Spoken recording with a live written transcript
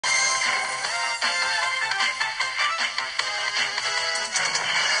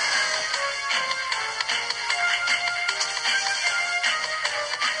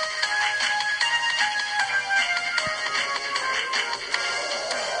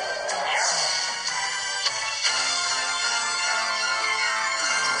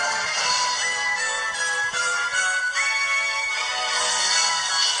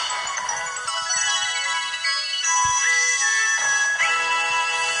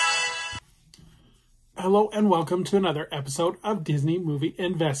Hello and welcome to another episode of Disney Movie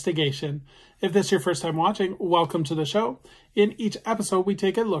Investigation. If this is your first time watching, welcome to the show. In each episode, we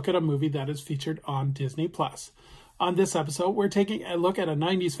take a look at a movie that is featured on Disney+. On this episode, we're taking a look at a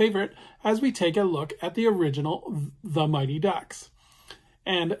 90s favorite as we take a look at the original The Mighty Ducks.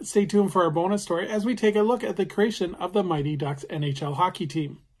 And stay tuned for our bonus story as we take a look at the creation of the Mighty Ducks NHL hockey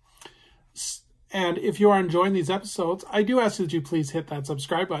team. And if you are enjoying these episodes, I do ask that you please hit that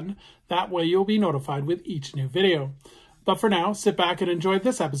subscribe button. That way you'll be notified with each new video. But for now, sit back and enjoy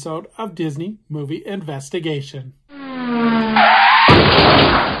this episode of Disney Movie Investigation.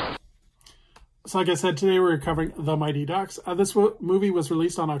 So like I said, today we're covering The Mighty Ducks. This movie was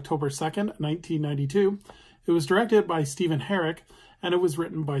released on October 2nd, 1992. It was directed by Stephen Herrick, and it was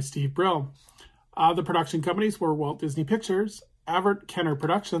written by Steve Brill. The production companies were Walt Disney Pictures, Avert Kenner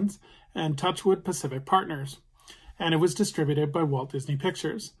Productions, and Touchwood Pacific Partners, and it was distributed by Walt Disney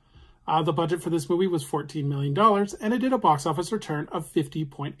Pictures. The budget for this movie was $14 million, and it did a box office return of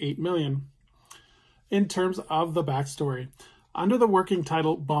 $50.8 million. In terms of the backstory, under the working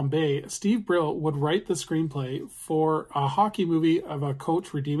title Bombay, Steve Brill would write the screenplay for a hockey movie of a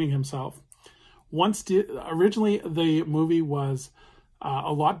coach redeeming himself. Originally, the movie was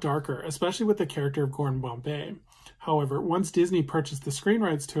a lot darker, especially with the character of Gordon Bombay. However, once Disney purchased the screen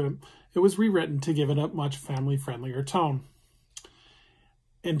rights to it, it was rewritten to give it a much family-friendlier tone.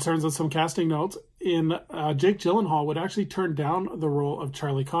 In terms of some casting notes, Jake Gyllenhaal would actually turn down the role of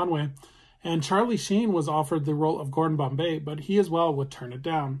Charlie Conway, and Charlie Sheen was offered the role of Gordon Bombay, but he as well would turn it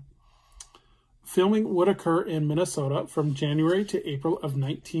down. Filming would occur in Minnesota from January to April of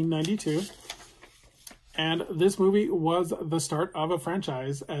 1992, and this movie was the start of a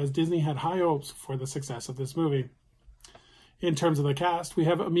franchise, as Disney had high hopes for the success of this movie. In terms of the cast, we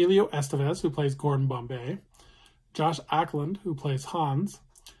have Emilio Estevez, who plays Gordon Bombay, Josh Ackland, who plays Hans,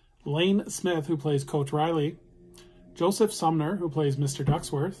 Lane Smith, who plays Coach Riley, Joseph Sumner, who plays Mr.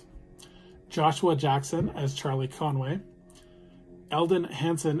 Ducksworth, Joshua Jackson as Charlie Conway, Eldon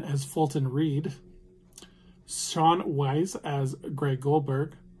Hansen as Fulton Reed, Sean Weiss as Greg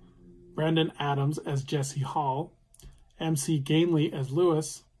Goldberg, Brandon Adams as Jesse Hall, MC Gainley as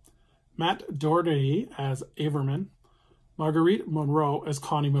Lewis, Matt Doherty as Averman, Marguerite Monroe as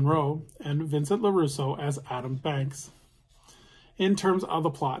Connie Monroe, and Vincent LaRusso as Adam Banks. In terms of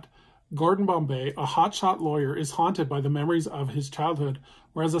the plot, Gordon Bombay, a hotshot lawyer, is haunted by the memories of his childhood,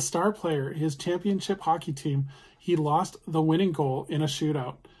 where as a star player, his championship hockey team, he lost the winning goal in a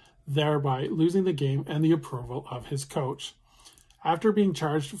shootout, thereby losing the game and the approval of his coach. After being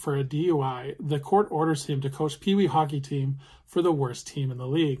charged for a DUI, the court orders him to coach Pee Wee hockey team for the worst team in the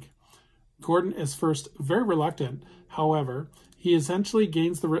league. Gordon is first very reluctant. However, he eventually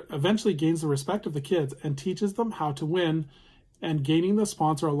gains the respect of the kids and teaches them how to win, and gaining the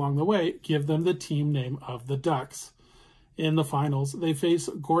sponsor along the way, give them the team name of the Ducks. In the finals, they face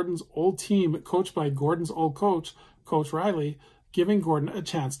Gordon's old team, coached by Gordon's old coach, Coach Riley, giving Gordon a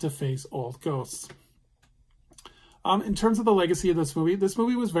chance to face old ghosts. In terms of the legacy of this movie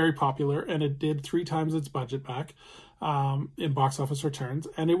was very popular, and it did 3 times its budget back in box office returns.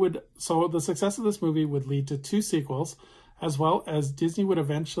 And so the success of this movie would lead to 2 sequels, as well as Disney would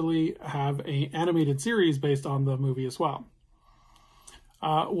eventually have an animated series based on the movie as well.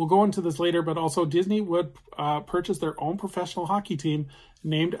 We'll go into this later, but also Disney would purchase their own professional hockey team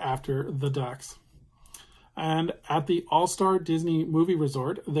named after the Ducks. And at the All-Star Disney Movie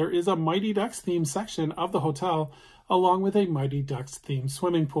Resort, there is a Mighty Ducks themed section of the hotel, along with a Mighty Ducks themed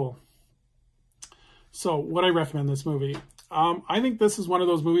swimming pool. So, would I recommend this movie? I think this is one of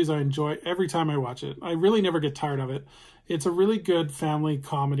those movies I enjoy every time I watch it. I really never get tired of it. It's a really good family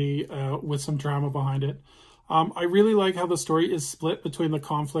comedy with some drama behind it. I really like how the story is split between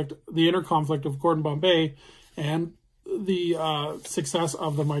the inner conflict of Gordon Bombay and the success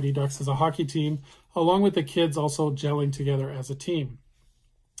of the Mighty Ducks as a hockey team, along with the kids also gelling together as a team.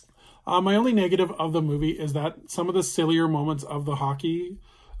 My only negative of the movie is that some of the sillier moments of the hockey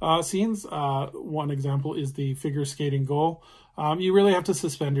scenes, one example is the figure skating goal. You really have to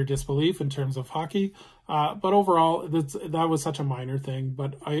suspend your disbelief in terms of hockey, but overall, that was such a minor thing.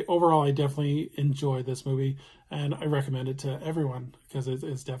 But overall, I definitely enjoy this movie, and I recommend it to everyone because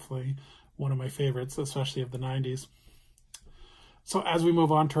it's definitely one of my favorites, especially of the 90s. So as we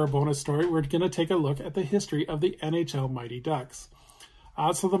move on to our bonus story, we're going to take a look at the history of the NHL Mighty Ducks.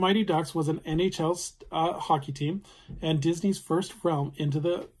 So the Mighty Ducks was an NHL hockey team and Disney's first realm into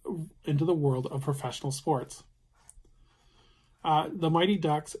the world of professional sports. The Mighty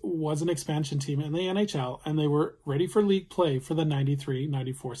Ducks was an expansion team in the NHL, and they were ready for league play for the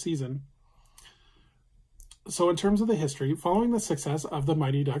 93-94 season. So in terms of the history, following the success of the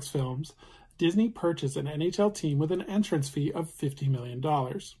Mighty Ducks films, Disney purchased an NHL team with an entrance fee of $50 million.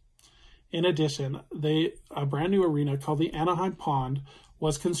 In addition, a brand new arena called the Anaheim Pond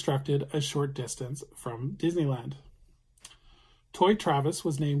was constructed a short distance from Disneyland. Toy Travis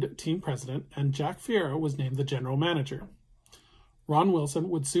was named team president, and Jack Fiera was named the general manager. Ron Wilson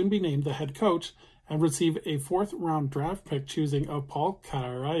would soon be named the head coach and receive a fourth-round draft pick choosing of Paul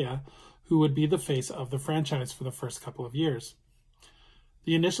Kariya, who would be the face of the franchise for the first couple of years.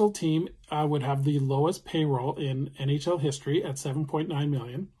 The initial team would have the lowest payroll in NHL history at $7.9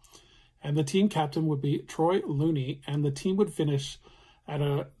 million, and the team captain would be Troy Looney, and the team would finish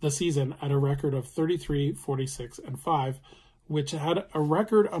the season at a record of 33, 46, and 5, which had a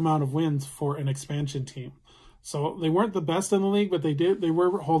record amount of wins for an expansion team. So they weren't the best in the league, but they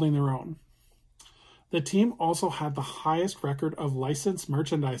were holding their own. The team also had the highest record of licensed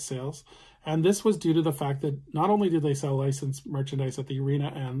merchandise sales, and this was due to the fact that not only did they sell licensed merchandise at the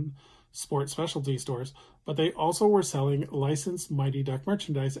arena and sports specialty stores, but they also were selling licensed Mighty Duck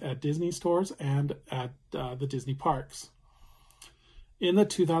merchandise at Disney stores and at the Disney parks. In the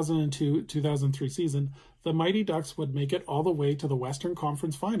 2002-2003 season, the Mighty Ducks would make it all the way to the Western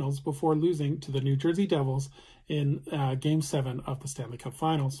Conference Finals before losing to the New Jersey Devils in Game 7 of the Stanley Cup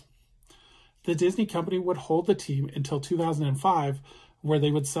Finals. The Disney company would hold the team until 2005, where they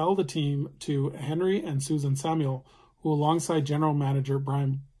would sell the team to Henry and Susan Samuel, who alongside general manager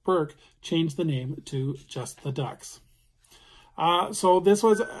Brian Burke changed the name to just the Ducks. So this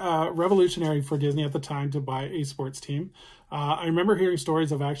was revolutionary for Disney at the time to buy a sports team. I remember hearing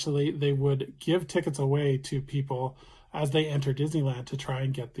stories of actually they would give tickets away to people as they enter Disneyland to try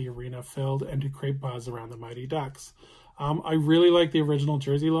and get the arena filled and to create buzz around the Mighty Ducks. I really like the original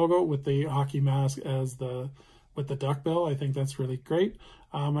jersey logo with the hockey mask with the duck bill. I think that's really great.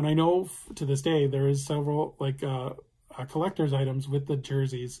 And I know to this day there is several collector's items with the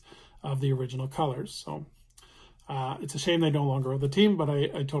jerseys of the original colors. So it's a shame they no longer own the team, but I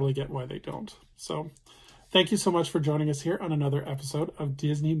totally get why they don't. So thank you so much for joining us here on another episode of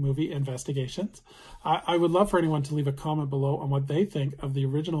Disney Movie Investigations. I would love for anyone to leave a comment below on what they think of the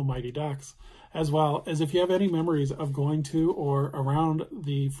original Mighty Ducks, as well as if you have any memories of going to or around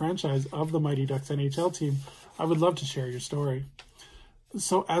the franchise of the Mighty Ducks NHL team. I would love to share your story.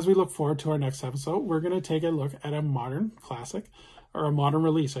 So as we look forward to our next episode, we're going to take a look at a modern classic, or a modern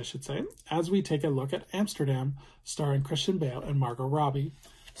release, I should say, as we take a look at Amsterdam, starring Christian Bale and Margot Robbie.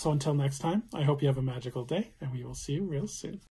 So until next time, I hope you have a magical day, and we will see you real soon.